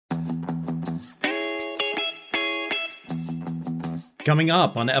Coming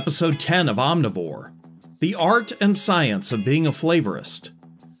up on episode 10 of Omnivore, the art and science of being a flavorist,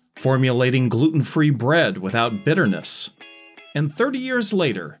 formulating gluten-free bread without bitterness, and 30 years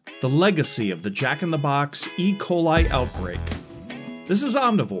later, the legacy of the Jack-in-the-Box E. coli outbreak. This is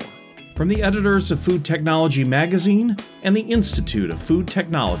Omnivore, from the editors of Food Technology magazine and the Institute of Food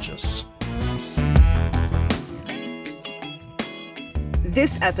Technologists.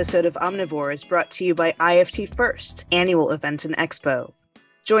 This episode of Omnivore is brought to you by IFT First, annual event in Expo.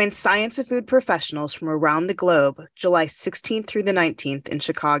 Join science of food professionals from around the globe, July 16th through the 19th in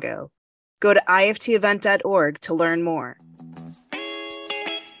Chicago. Go to iftevent.org to learn more.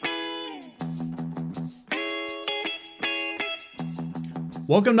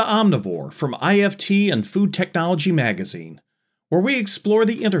 Welcome to Omnivore from IFT and Food Technology magazine, where we explore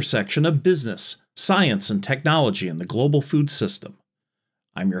the intersection of business, science, and technology in the global food system.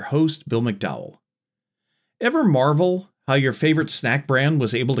 I'm your host, Bill McDowell. Ever marvel how your favorite snack brand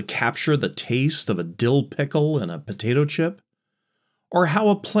was able to capture the taste of a dill pickle in a potato chip? Or how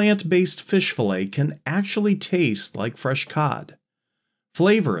a plant-based fish fillet can actually taste like fresh cod?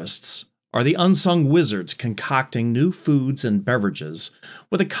 Flavorists are the unsung wizards concocting new foods and beverages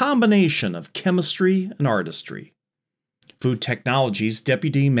with a combination of chemistry and artistry. Food Technology's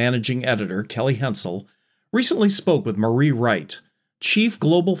Deputy Managing Editor, Kelly Hensel, recently spoke with Marie Wright, Chief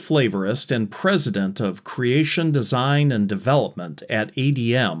Global Flavorist and President of Creation, Design, and Development at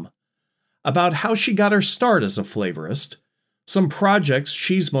ADM, about how she got her start as a flavorist, some projects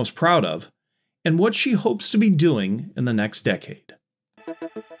she's most proud of, and what she hopes to be doing in the next decade.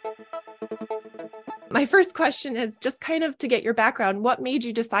 My first question is just kind of to get your background. What made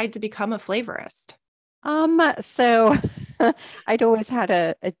you decide to become a flavorist? So I'd always had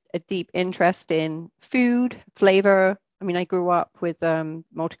a deep interest in food, flavor. I mean, I grew up with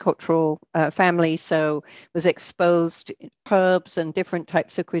multicultural family, so was exposed to herbs and different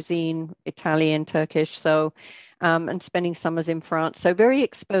types of cuisine, Italian, Turkish, and spending summers in France. So very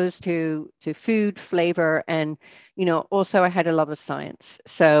exposed to food, flavor, and, also I had a love of science.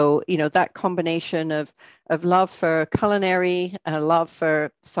 So, that combination of love for culinary, love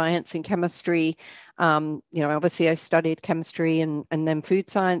for science and chemistry. Obviously I studied chemistry and then food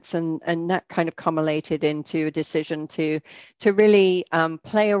science, and that kind of culminated into a decision to really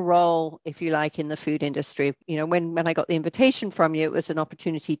play a role, if you like, in the food industry. When I got the invitation from you, it was an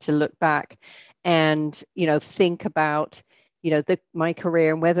opportunity to look back and, think about, my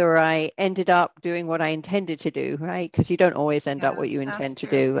career and whether I ended up doing what I intended to do, right? Because you don't always end up what you intend to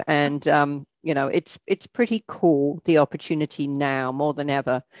do. And, it's pretty cool, the opportunity now more than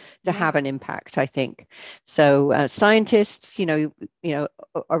ever to have an impact, I think. So scientists,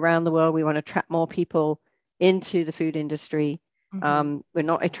 around the world, we want to attract more people into the food industry. We're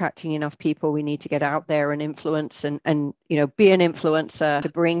not attracting enough people. We need to get out there and influence and be an influencer to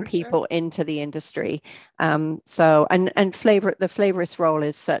bring people into the industry. The flavorist role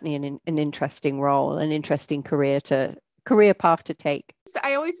is certainly an interesting role, an interesting career path to take.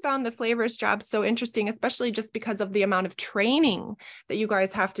 I always found the flavorist job so interesting, especially just because of the amount of training that you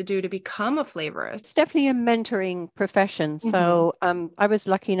guys have to do to become a flavorist. It's definitely a mentoring profession. So I was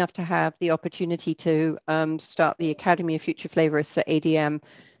lucky enough to have the opportunity to start the Academy of Future Flavorists at ADM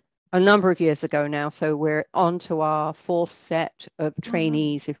a number of years ago now. So we're on to our fourth set of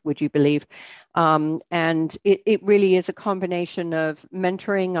trainees, would you believe. And it really is a combination of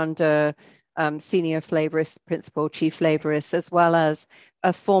mentoring under senior flavorist, principal, chief flavorist, as well as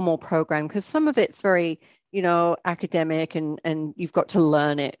a formal program, because some of it's very, academic and you've got to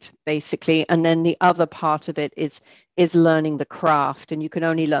learn it basically. And then the other part of it is learning the craft, and you can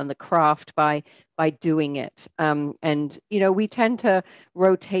only learn the craft by doing it. We tend to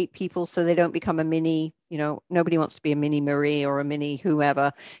rotate people so they don't become a mini, nobody wants to be a mini Marie or a mini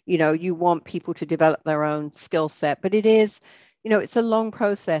whoever. You want people to develop their own skill set, but it is, it's a long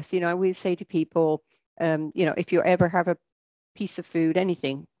process. I always say to people, if you ever have a piece of food,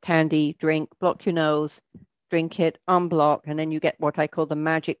 anything, candy, drink, block your nose, drink it, unblock, and then you get what I call the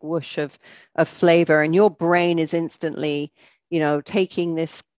magic whoosh of flavor. And your brain is instantly, taking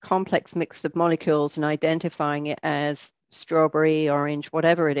this complex mix of molecules and identifying it as strawberry, orange,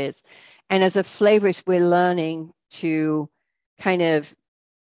 whatever it is. And as a flavorist, we're learning to kind of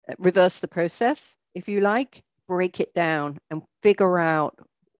reverse the process, if you like, break it down and figure out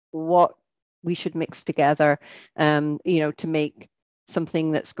what we should mix together, to make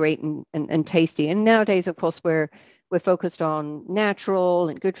something that's great and tasty. And nowadays, of course, we're focused on natural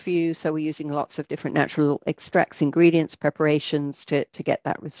and good for you. So we're using lots of different natural extracts, ingredients, preparations to get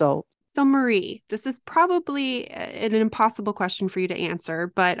that result. So Marie, this is probably an impossible question for you to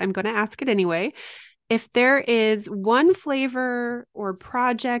answer, but I'm going to ask it anyway. if there is one flavor or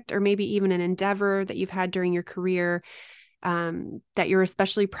project or maybe even an endeavor that you've had during your career that you're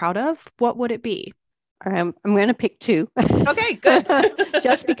especially proud of, what would it be? I'm going to pick two. Okay, good.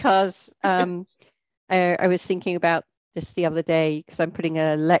 Just because I was thinking about this the other day because I'm putting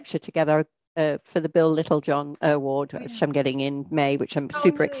a lecture together for the Bill Littlejohn Award, which I'm getting in May, which I'm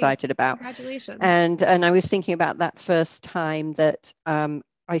super excited about. Congratulations. And I was thinking about that first time that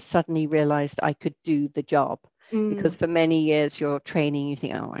I suddenly realized I could do the job. Because for many years you're training, you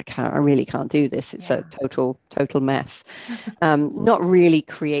think, oh, I really can't do this. It's a total mess. Not really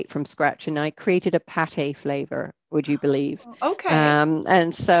create from scratch. And I created a pate flavor, would you believe? Okay. And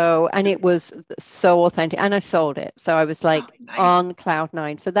it was so authentic, and I sold it. So I was like on cloud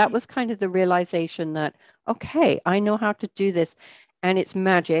nine. So that was kind of the realization that, okay, I know how to do this, and it's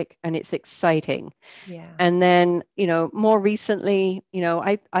magic and it's exciting. Yeah. And then, more recently,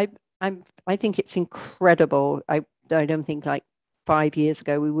 I think it's incredible. I don't think like 5 years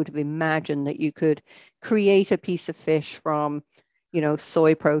ago we would have imagined that you could create a piece of fish from,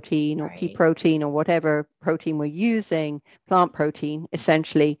 soy protein or pea protein or whatever protein we're using, plant protein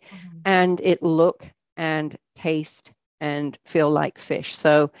essentially, and it look and taste and feel like fish.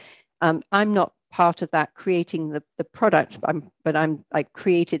 So I'm not part of that creating the product, but I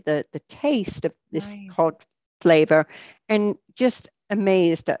created the taste of this cod flavor, and just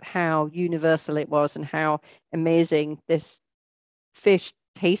amazed at how universal it was and how amazing this fish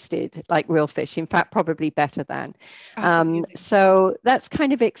tasted like real fish. In fact, probably better than. So that's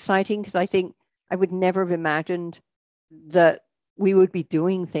kind of exciting because I think I would never have imagined that we would be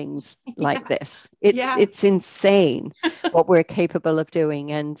doing things like this. It's insane what we're capable of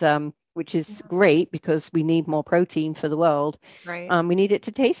doing, and which is great because we need more protein for the world. We need it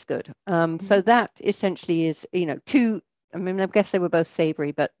to taste good. So that essentially is, two. I mean, I guess they were both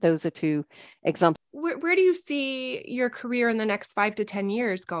savory, but those are two examples. Where do you see your career in the next 5 to 10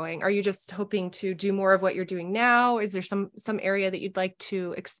 years going? Are you just hoping to do more of what you're doing now? Is there some area that you'd like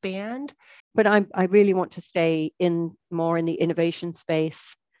to expand? But I really want to stay more in the innovation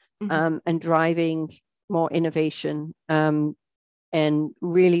space, and driving more innovation, and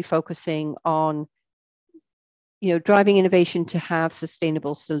really focusing on, driving innovation to have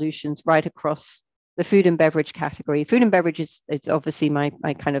sustainable solutions right across the food and beverage category. Food and beverage is obviously my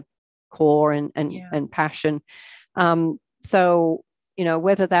kind of core and passion. So,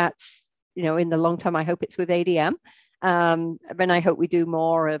 whether that's, in the long term, I hope it's with ADM. Then I hope we do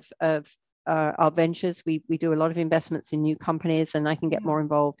more of our ventures. We do a lot of investments in new companies, and I can get more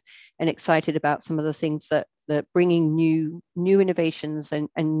involved and excited about some of the things that bringing new innovations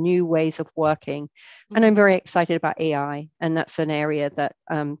and new ways of working. And I'm very excited about AI, and that's an area that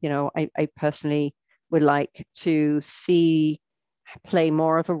I personally would like to see play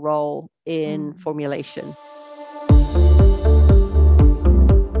more of a role in formulation.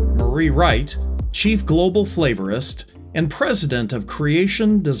 Marie Wright, Chief Global Flavorist and President of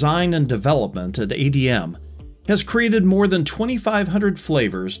Creation, Design, and Development at ADM, has created more than 2,500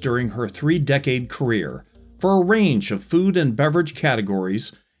 flavors during her 3-decade career for a range of food and beverage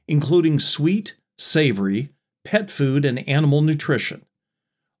categories, including sweet, savory, pet food, and animal nutrition.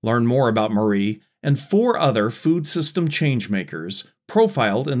 Learn more about Marie and 4 other food system changemakers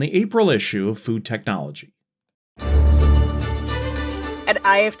profiled in the April issue of Food Technology. At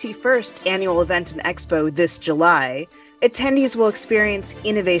IFT First annual event and expo this July, attendees will experience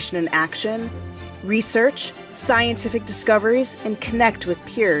innovation in action, research, scientific discoveries, and connect with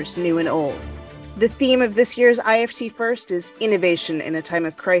peers new and old. The theme of this year's IFT First is innovation in a time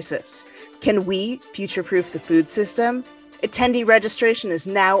of crisis. Can we future-proof the food system? Attendee registration is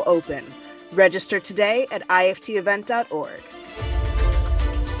now open. Register today at iftevent.org.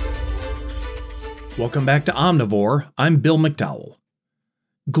 Welcome back to Omnivore. I'm Bill McDowell.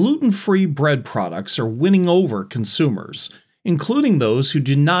 Gluten-free bread products are winning over consumers, including those who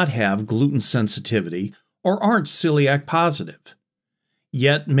do not have gluten sensitivity or aren't celiac positive.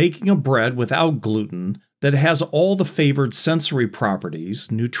 Yet, making a bread without gluten that has all the favored sensory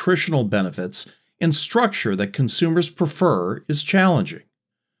properties, nutritional benefits, and structure that consumers prefer is challenging.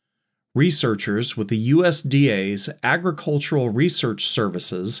 Researchers with the USDA's Agricultural Research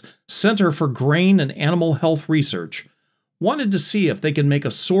Services Center for Grain and Animal Health Research wanted to see if they could make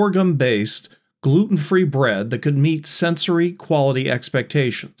a sorghum-based, gluten-free bread that could meet sensory quality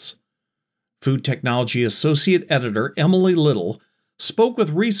expectations. Food Technology Associate Editor Emily Little spoke with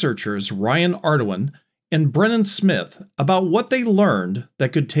researchers Ryan Ardoin and Brennan Smith about what they learned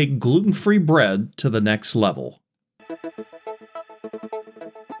that could take gluten-free bread to the next level.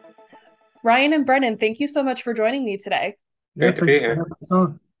 Ryan and Brennan, thank you so much for joining me today. Great to be here.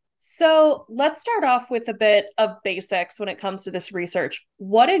 So let's start off with a bit of basics when it comes to this research.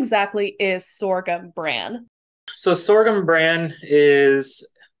 What exactly is sorghum bran? So sorghum bran is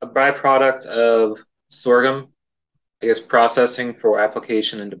a byproduct of sorghum, processing for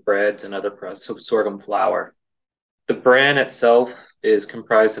application into breads and other products, so sorghum flour. The bran itself is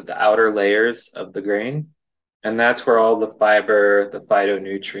comprised of the outer layers of the grain, and that's where all the fiber, the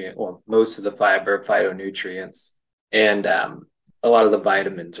phytonutrient, well, most of the fiber, phytonutrients, and a lot of the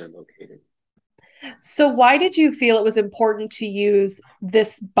vitamins are located. So why did you feel it was important to use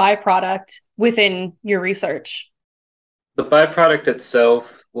this byproduct within your research? The byproduct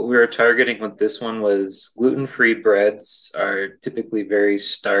itself, what we were targeting with this one was gluten-free breads are typically very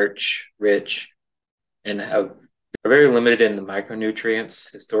starch rich and are very limited in the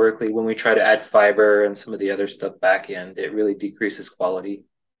micronutrients. Historically, when we try to add fiber and some of the other stuff back in, it really decreases quality.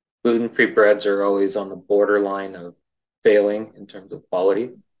 Gluten-free breads are always on the borderline of failing in terms of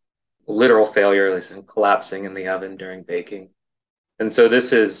quality. Literal failure is in collapsing in the oven during baking. And so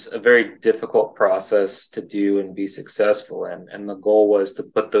this is a very difficult process to do and be successful in. And the goal was to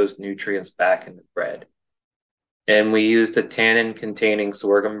put those nutrients back in the bread. And we used a tannin-containing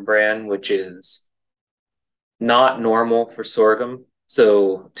sorghum bran, which is not normal for sorghum.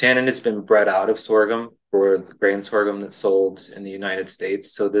 So tannin has been bred out of sorghum for the grain sorghum that's sold in the United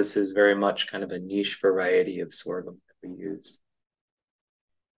States. So this is very much kind of a niche variety of sorghum that we used.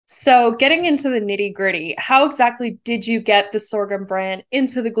 So getting into the nitty-gritty, how exactly did you get the sorghum bran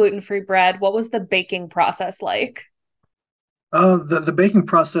into the gluten-free bread? What was the baking process like? The baking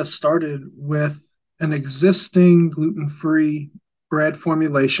process started with an existing gluten-free bread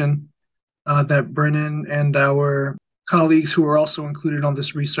formulation that Brennan and our colleagues who were also included on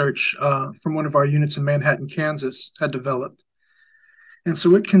this research from one of our units in Manhattan, Kansas, had developed. And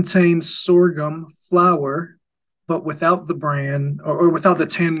so it contains sorghum flour, but without the bran or without the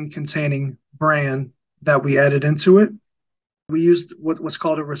tannin-containing bran that we added into it. We used what was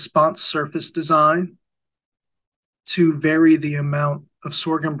called a response surface design to vary the amount of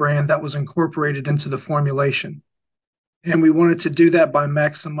sorghum bran that was incorporated into the formulation. And we wanted to do that by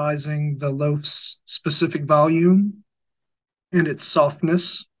maximizing the loaf's specific volume and its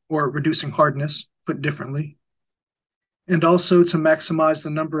softness, or reducing hardness, put differently, and also to maximize the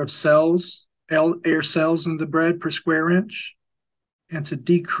number of cells, air cells in the bread per square inch, and to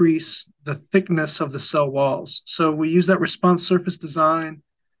decrease the thickness of the cell walls. So we use that response surface design,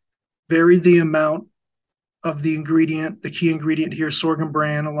 vary the amount of the ingredient, the key ingredient here, sorghum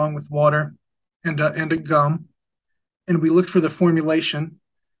bran, along with water and a gum. And we looked for the formulation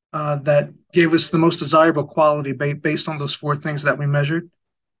that gave us the most desirable quality based on those four things that we measured.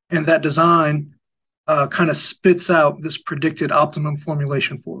 And that design kind of spits out this predicted optimum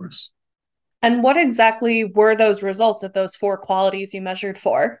formulation for us. And what exactly were those results of those four qualities you measured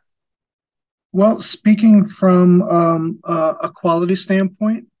for? Well, speaking from a quality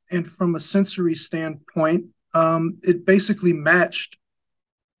standpoint and from a sensory standpoint, it basically matched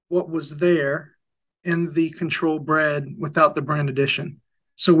what was there in the control bread without the bran addition.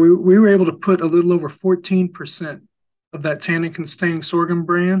 So we were able to put a little over 14% of that tannin-containing sorghum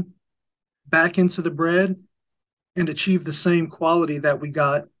bran back into the bread and achieve the same quality that we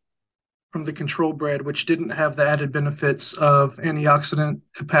got from the control bread, which didn't have the added benefits of antioxidant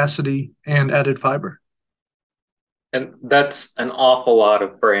capacity and added fiber. And that's an awful lot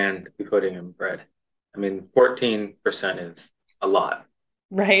of bran to be putting in bread. I mean, 14% is a lot.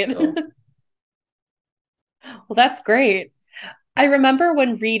 Right. So. Well, that's great. I remember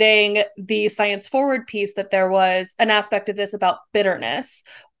when reading the Science Forward piece that there was an aspect of this about bitterness.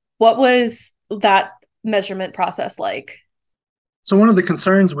 What was that measurement process like? So one of the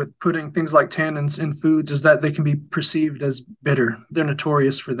concerns with putting things like tannins in foods is that they can be perceived as bitter. They're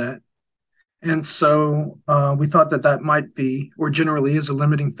notorious for that. And so we thought that that might be, or generally is, a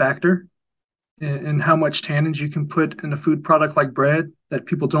limiting factor in how much tannins you can put in a food product like bread, that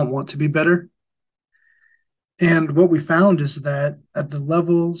people don't want to be bitter. And what we found is that at the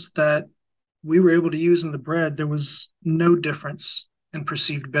levels that we were able to use in the bread, there was no difference in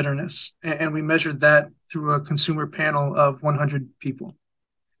perceived bitterness. And we measured that through a consumer panel of 100 people.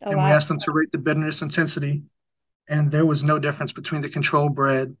 Oh, and wow. We asked them to rate the bitterness intensity, and there was no difference between the control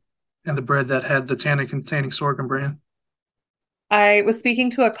bread and the bread that had the tannin-containing sorghum bran. I was speaking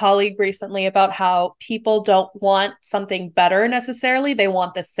to a colleague recently about how people don't want something better necessarily. They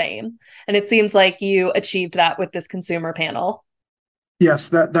want the same. And it seems like you achieved that with this consumer panel. Yes,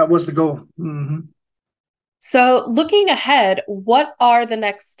 that was the goal. Mm-hmm. So looking ahead, what are the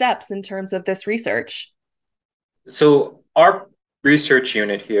next steps in terms of this research? So our research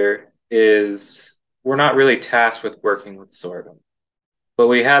unit here we're not really tasked with working with sorghum, But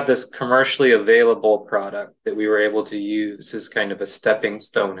we had this commercially available product that we were able to use as kind of a stepping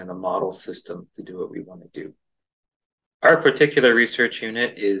stone in a model system to do what we want to do. Our particular research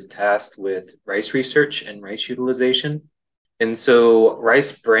unit is tasked with rice research and rice utilization. And so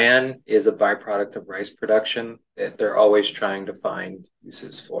rice bran is a byproduct of rice production that they're always trying to find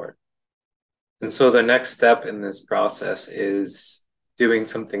uses for. And so the next step in this process is doing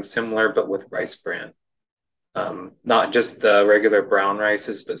something similar, but with rice bran. Not just the regular brown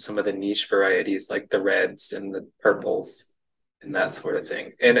rices, but some of the niche varieties like the reds and the purples and that sort of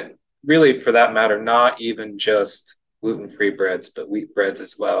thing. And really, for that matter, not even just gluten-free breads, but wheat breads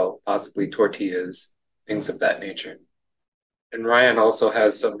as well, possibly tortillas, things of that nature. And Ryan also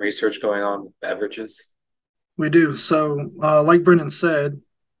has some research going on with beverages. We do. So, like Brennan said,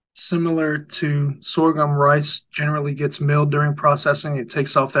 similar to sorghum, rice generally gets milled during processing. It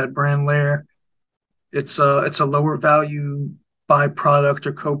takes off that bran layer. It's a lower value byproduct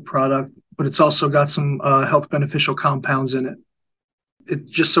or co-product, but it's also got some health beneficial compounds in it. It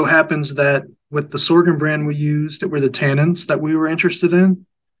just so happens that with the sorghum bran we used, it were the tannins that we were interested in.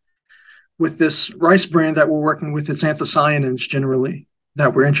 With this rice bran that we're working with, it's anthocyanins generally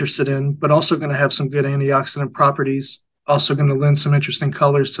that we're interested in, but also going to have some good antioxidant properties, also going to lend some interesting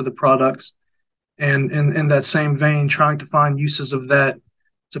colors to the products. And in that same vein, trying to find uses of that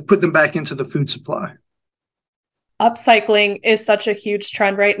to put them back into the food supply. Upcycling is such a huge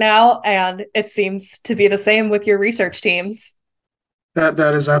trend right now, and it seems to be the same with your research teams. That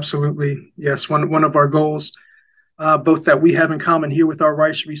is absolutely, yes, one of our goals, both that we have in common here with our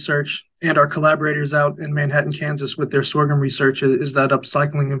rice research and our collaborators out in Manhattan, Kansas with their sorghum research is that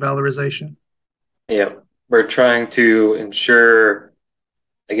upcycling and valorization. Yeah, we're trying to ensure,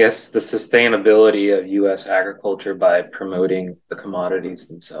 I guess, the sustainability of U.S. agriculture by promoting the commodities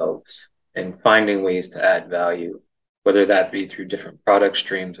themselves and finding ways to add value, whether that be through different product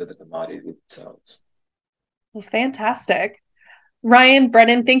streams or the commodity themselves. Well, fantastic. Ryan,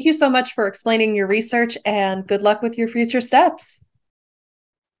 Brennan, thank you so much for explaining your research, and good luck with your future steps.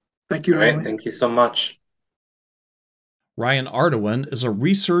 Thank you, All right, Emily. thank you so much. Ryan Ardoin is a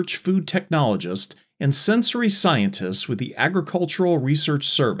research food technologist and sensory scientist with the Agricultural Research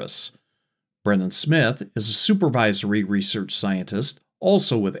Service. Brennan Smith is a supervisory research scientist,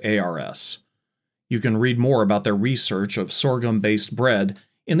 also with ARS. You can read more about their research of sorghum-based bread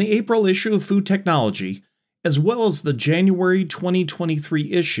in the April issue of Food Technology, as well as the January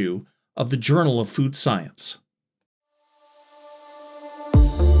 2023 issue of the Journal of Food Science.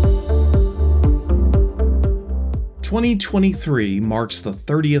 "2023 marks the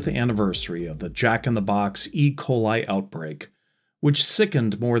 30th anniversary of the Jack in the Box E. coli outbreak, which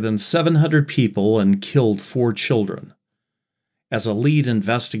sickened more than 700 people and killed 4 children. As a lead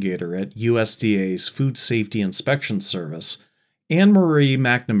investigator at USDA's Food Safety Inspection Service, Marie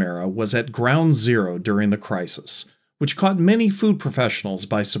McNamara was at ground zero during the crisis, which caught many food professionals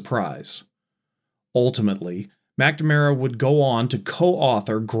by surprise. Ultimately, McNamara would go on to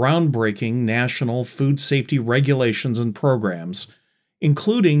co-author groundbreaking national food safety regulations and programs,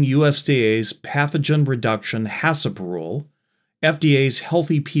 including USDA's Pathogen Reduction HACCP rule, FDA's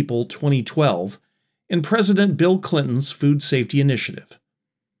Healthy People 2012, and President Bill Clinton's Food Safety Initiative.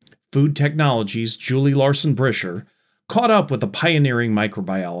 Food Technology's Julie Larson-Brisher caught up with a pioneering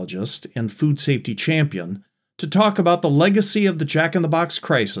microbiologist and food safety champion to talk about the legacy of the Jack in the Box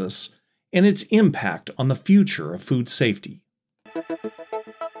crisis and its impact on the future of food safety.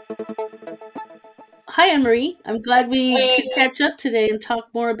 Hi, Anne-Marie. I'm glad we could catch up today and talk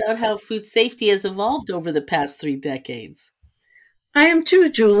more about how food safety has evolved over the past 3 decades. I am too,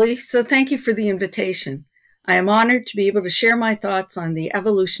 Julie, so thank you for the invitation. I am honored to be able to share my thoughts on the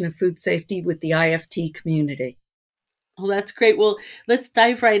evolution of food safety with the IFT community. Well, that's great. Well, let's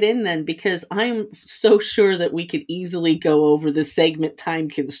dive right in then, because I'm so sure that we could easily go over the segment time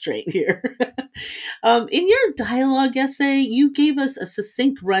constraint here. In your dialogue essay, you gave us a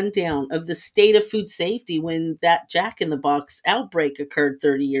succinct rundown of the state of food safety when that Jack in the Box outbreak occurred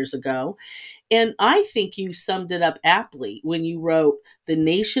 30 years ago. And I think you summed it up aptly when you wrote, "The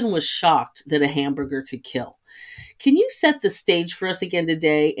nation was shocked that a hamburger could kill." Can you set the stage for us again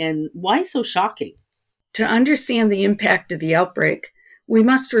today, and why so shocking? To understand the impact of the outbreak, we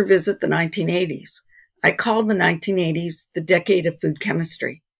must revisit the 1980s. I call the 1980s the decade of food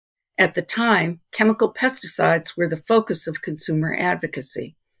chemistry. At the time, chemical pesticides were the focus of consumer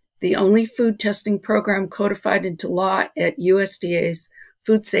advocacy. The only food testing program codified into law at USDA's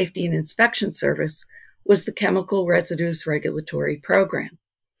Food Safety and Inspection Service was the Chemical Residues Regulatory Program.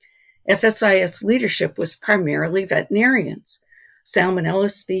 FSIS leadership was primarily veterinarians. Salmonella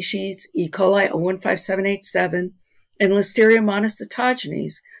species, E. coli 015787, and Listeria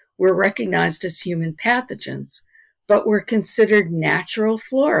monocytogenes were recognized as human pathogens, but were considered natural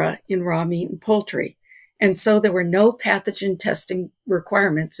flora in raw meat and poultry, and so there were no pathogen testing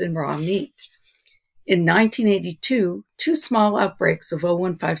requirements in raw meat. In 1982, 2 small outbreaks of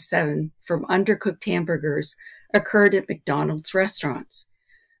O157 from undercooked hamburgers occurred at McDonald's restaurants.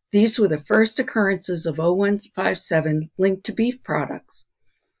 These were the first occurrences of O157 linked to beef products.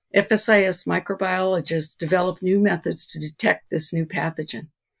 FSIS microbiologists developed new methods to detect this new pathogen.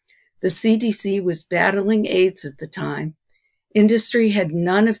 The CDC was battling AIDS at the time. Industry had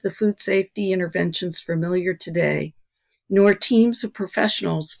none of the food safety interventions familiar today, nor teams of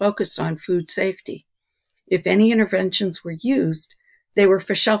professionals focused on food safety. If any interventions were used, they were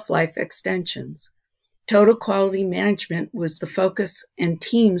for shelf life extensions. Total quality management was the focus, and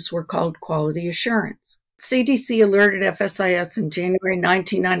teams were called quality assurance. CDC alerted FSIS in January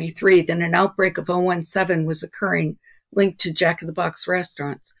 1993 that an outbreak of O17 was occurring linked to Jack in the Box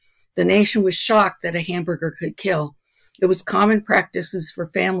restaurants. The nation was shocked that a hamburger could kill. It was common practices for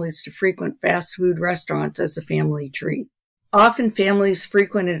families to frequent fast food restaurants as a family treat. Often families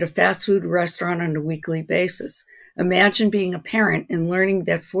frequented a fast food restaurant on a weekly basis. Imagine being a parent and learning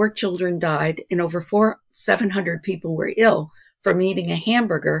that 4 children died and over 700 people were ill from eating a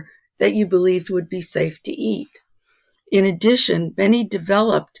hamburger that you believed would be safe to eat. In addition, many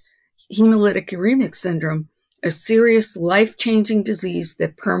developed hemolytic uremic syndrome, a serious life-changing disease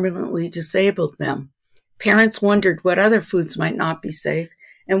that permanently disabled them. Parents wondered what other foods might not be safe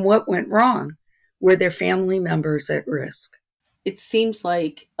and what went wrong. Were their family members at risk? It seems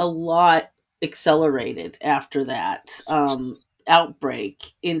like a lot accelerated after that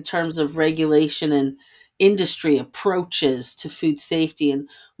outbreak in terms of regulation and industry approaches to food safety. And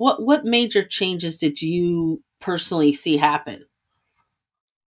what major changes did you personally see happen?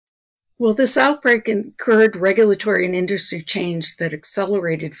 Well, this outbreak incurred regulatory and industry change that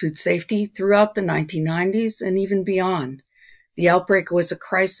accelerated food safety throughout the 1990s and even beyond. The outbreak was a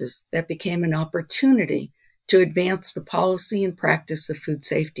crisis that became an opportunity to advance the policy and practice of food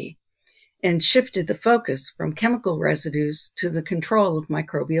safety and shifted the focus from chemical residues to the control of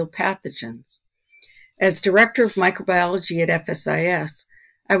microbial pathogens. As Director of Microbiology at FSIS,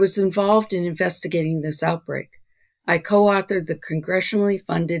 I was involved in investigating this outbreak. I co-authored the congressionally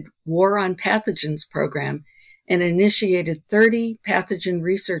funded War on Pathogens program and initiated 30 pathogen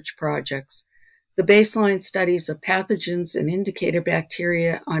research projects, the baseline studies of pathogens and indicator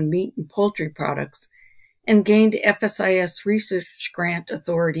bacteria on meat and poultry products, and gained FSIS research grant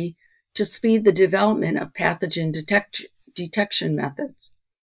authority to speed the development of pathogen detection methods.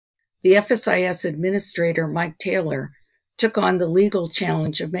 The FSIS administrator, Mike Taylor, took on the legal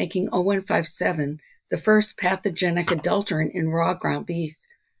challenge of making O157 the first pathogenic adulterant in raw ground beef,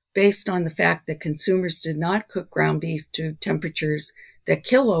 based on the fact that consumers did not cook ground beef to temperatures that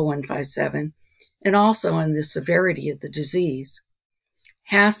kill O157, and also on the severity of the disease.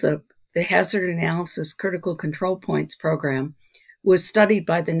 HACCP, the Hazard Analysis Critical Control Points program, was studied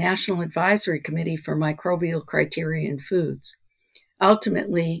by the National Advisory Committee for Microbial Criteria in Foods.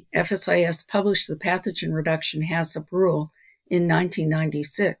 Ultimately, FSIS published the pathogen reduction HACCP rule in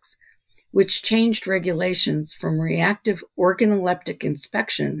 1996, which changed regulations from reactive organoleptic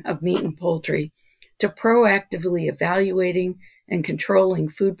inspection of meat and poultry to proactively evaluating and controlling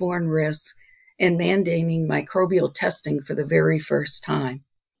foodborne risks and mandating microbial testing for the very first time.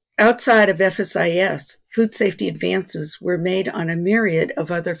 Outside of FSIS, food safety advances were made on a myriad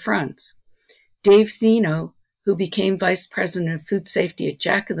of other fronts. Dave Thino, who became Vice President of Food Safety at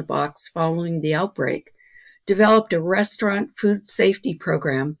Jack in the Box following the outbreak, developed a restaurant food safety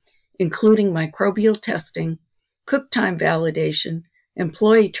program including microbial testing, cook time validation,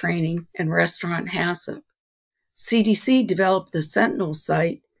 employee training, and restaurant HACCP. CDC developed the Sentinel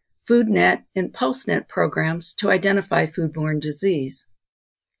site, FoodNet, and PostNet programs to identify foodborne disease.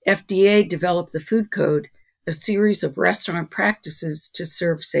 FDA developed the Food Code, a series of restaurant practices to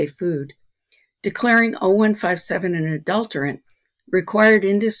serve safe food. Declaring O157 an adulterant required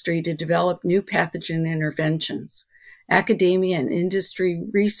industry to develop new pathogen interventions. Academia and industry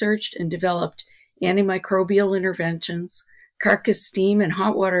researched and developed antimicrobial interventions, carcass steam and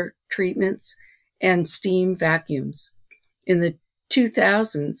hot water treatments, and steam vacuums. In the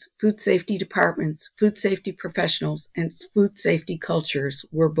 2000s, food safety departments, food safety professionals, and food safety cultures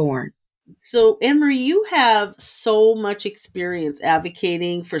were born. So, Emery, you have so much experience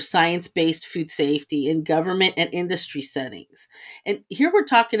advocating for science-based food safety in government and industry settings. And here we're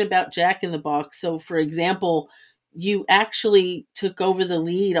talking about Jack in the Box. So, for example, you actually took over the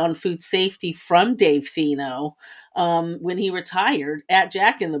lead on food safety from Dave Thino when he retired at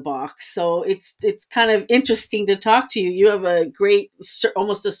Jack in the Box. So it's kind of interesting to talk to you. You have a great,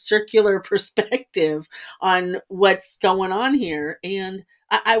 almost a circular perspective on what's going on here. And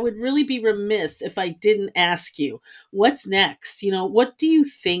I would really be remiss if I didn't ask you, what's next? What do you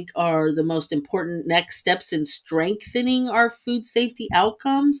think are the most important next steps in strengthening our food safety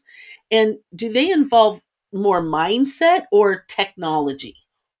outcomes? And do they involve more mindset or technology?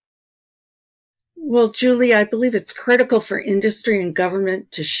 Well, Julie, I believe it's critical for industry and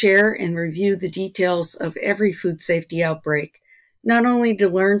government to share and review the details of every food safety outbreak, not only to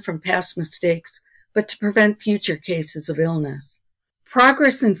learn from past mistakes, but to prevent future cases of illness.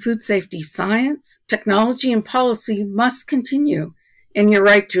 Progress in food safety science, technology, and policy must continue. And you're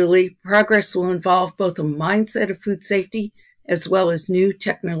right, Julie, progress will involve both a mindset of food safety as well as new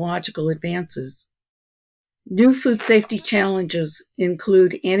technological advances. New food safety challenges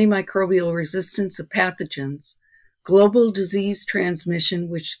include antimicrobial resistance of pathogens, global disease transmission,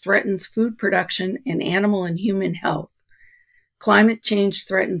 which threatens food production and animal and human health. Climate change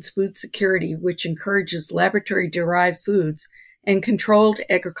threatens food security, which encourages laboratory-derived foods and controlled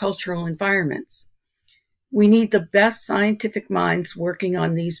agricultural environments. We need the best scientific minds working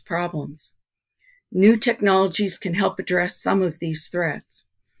on these problems. New technologies can help address some of these threats.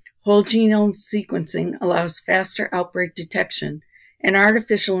 Whole genome sequencing allows faster outbreak detection, and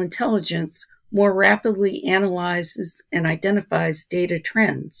artificial intelligence more rapidly analyzes and identifies data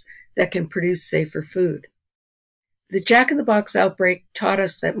trends that can produce safer food. The Jack in the Box outbreak taught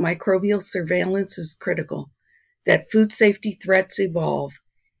us that microbial surveillance is critical, that food safety threats evolve,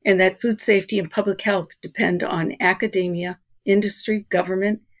 and that food safety and public health depend on academia, industry,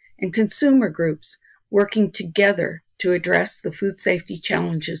 government, and consumer groups working together to address the food safety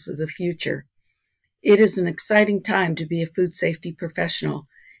challenges of the future. It is an exciting time to be a food safety professional,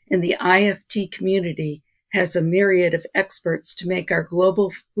 and the IFT community has a myriad of experts to make our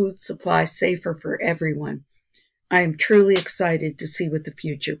global food supply safer for everyone. I am truly excited to see what the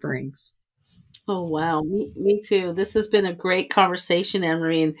future brings. Oh, wow. Me too. This has been a great conversation,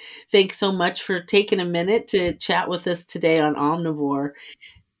 Anne-Marie, and thanks so much for taking a minute to chat with us today on Omnivore.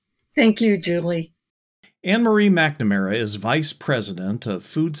 Thank you, Julie. Marie McNamara is Vice President of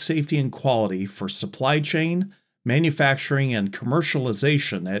Food Safety and Quality for Supply Chain, Manufacturing, and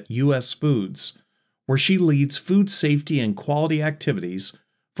Commercialization at U.S. Foods, where she leads food safety and quality activities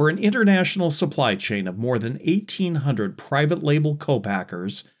for an international supply chain of more than 1,800 private label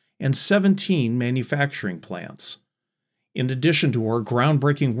co-packers and 17 manufacturing plants. In addition to her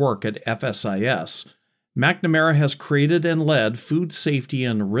groundbreaking work at FSIS, McNamara has created and led food safety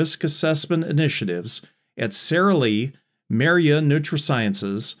and risk assessment initiatives at Sara Lee, Meria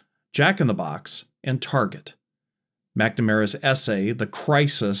Nutrisciences, Jack in the Box, and Target. McNamara's essay, The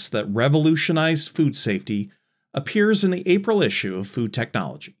Crisis That Revolutionized Food Safety, appears in the April issue of Food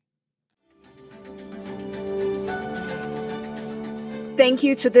Technology. Thank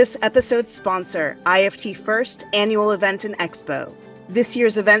you to this episode's sponsor, IFT First Annual Event and Expo. This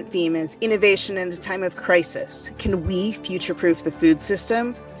year's event theme is Innovation in a Time of Crisis. Can we future-proof the food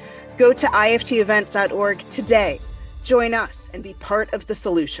system? Go to iftevent.org today. Join us and be part of the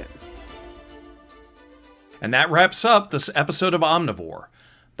solution. And that wraps up this episode of Omnivore.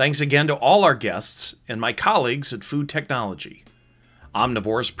 Thanks again to all our guests and my colleagues at Food Technology.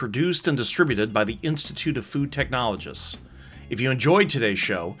 Omnivore is produced and distributed by the Institute of Food Technologists. If you enjoyed today's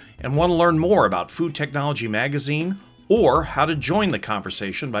show and want to learn more about Food Technology Magazine or how to join the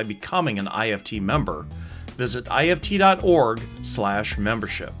conversation by becoming an IFT member, visit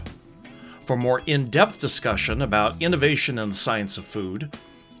ift.org/membership. For more in-depth discussion about innovation in the science of food,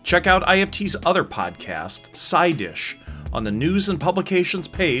 check out IFT's other podcast, Side Dish, on the News and Publications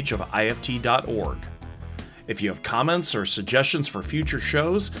page of ift.org. If you have comments or suggestions for future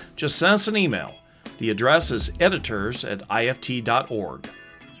shows, just send us an email. The address is editors@ift.org.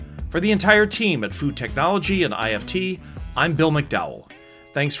 For the entire team at Food Technology and IFT, I'm Bill McDowell.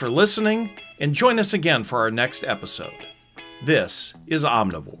 Thanks for listening, and join us again for our next episode. This is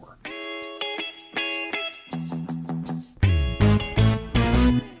Omnivore.